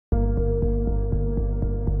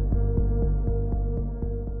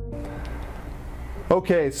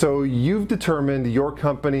Okay, so you've determined your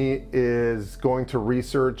company is going to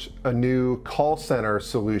research a new call center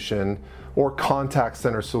solution or contact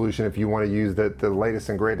center solution if you want to use the latest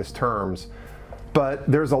and greatest terms. But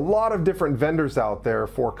there's a lot of different vendors out there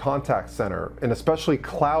for contact center, and especially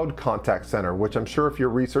cloud contact center, which I'm sure if you're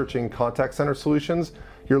researching contact center solutions,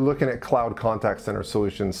 you're looking at cloud contact center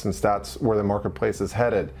solutions since that's where the marketplace is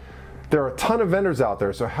headed. There are a ton of vendors out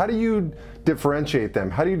there, so how do you differentiate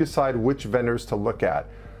them? How do you decide which vendors to look at?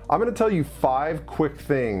 I'm going to tell you 5 quick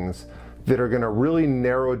things that are going to really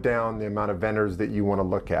narrow down the amount of vendors that you want to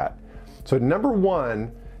look at. So number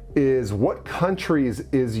 1 is, what countries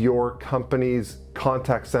is your company's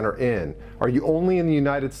contact center in? Are you only in the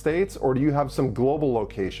United States, or do you have some global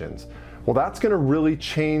locations? Well, that's going to really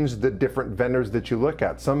change the different vendors that you look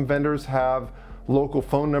at. Some vendors have local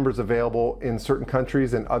phone numbers available in certain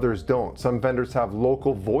countries and others don't. Some vendors have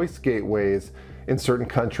local voice gateways in certain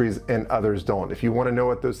countries and others don't. If you want to know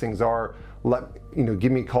what those things are,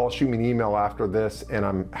 give me a call, shoot me an email after this, and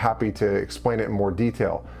I'm happy to explain it in more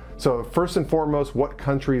detail. So first and foremost, what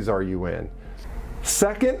countries are you in?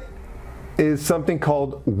 Second is something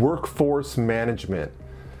called workforce management.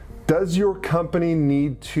 Does your company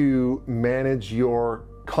need to manage your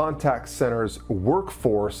contact center's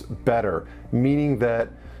workforce better? Meaning that,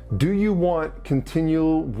 do you want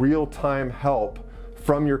continual real-time help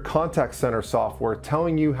from your contact center software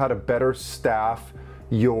telling you how to better staff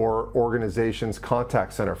your organization's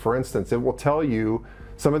contact center? For instance, it will tell you,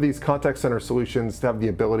 some of these contact center solutions have the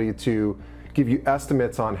ability to give you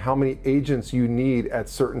estimates on how many agents you need at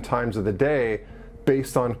certain times of the day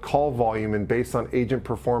based on call volume and based on agent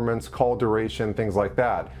performance, call duration, things like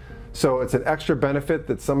that. So it's an extra benefit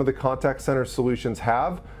that some of the contact center solutions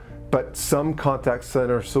have, but some contact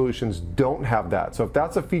center solutions don't have that. So if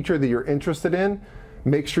that's a feature that you're interested in,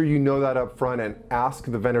 make sure you know that up front and ask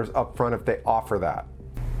the vendors up front if they offer that.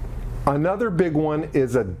 Another big one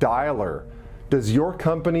is a dialer. Does your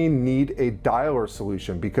company need a dialer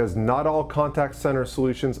solution? Because not all contact center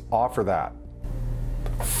solutions offer that.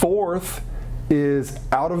 Fourth is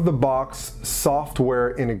out-of-the-box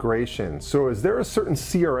software integration. So is there a certain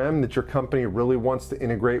CRM that your company really wants to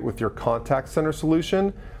integrate with your contact center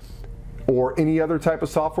solution, or any other type of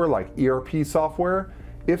software like ERP software?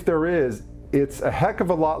 If there is, it's a heck of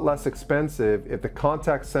a lot less expensive if the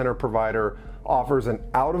contact center provider offers an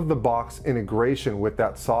out-of-the-box integration with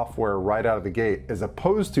that software right out of the gate, as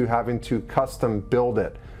opposed to having to custom build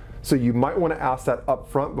it. So you might want to ask that up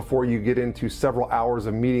front before you get into several hours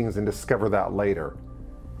of meetings and discover that later.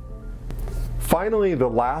 Finally, the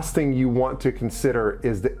last thing you want to consider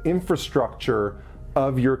is the infrastructure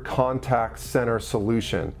of your contact center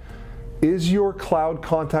solution. Is your cloud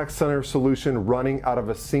contact center solution running out of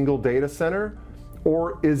a single data center,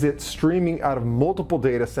 or is it streaming out of multiple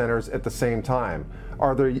data centers at the same time?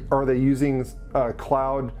 Are they using a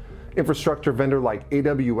cloud infrastructure vendor like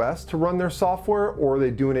AWS to run their software, or are they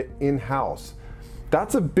doing it in-house?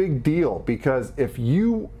 That's a big deal, because if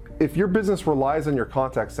your business relies on your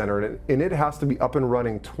contact center and it has to be up and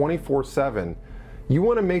running 24/7, you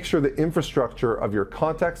want to make sure the infrastructure of your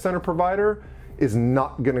contact center provider is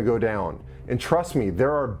not going to go down. And trust me,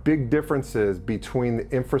 there are big differences between the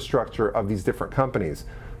infrastructure of these different companies.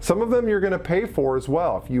 Some of them you're going to pay for as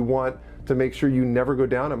well. If you want to make sure you never go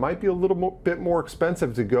down, it might be a little bit more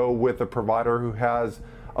expensive to go with a provider who has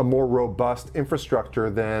a more robust infrastructure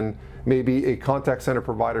than maybe a contact center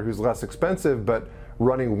provider who's less expensive but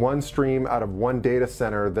running one stream out of one data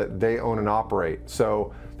center that they own and operate.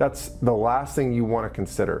 So that's the last thing you want to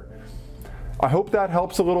consider. I hope that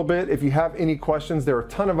helps a little bit. If you have any questions, there are a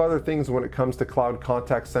ton of other things when it comes to cloud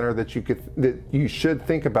contact center that you should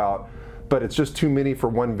think about, but it's just too many for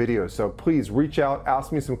one video. So please reach out,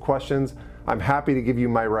 ask me some questions. I'm happy to give you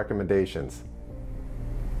my recommendations.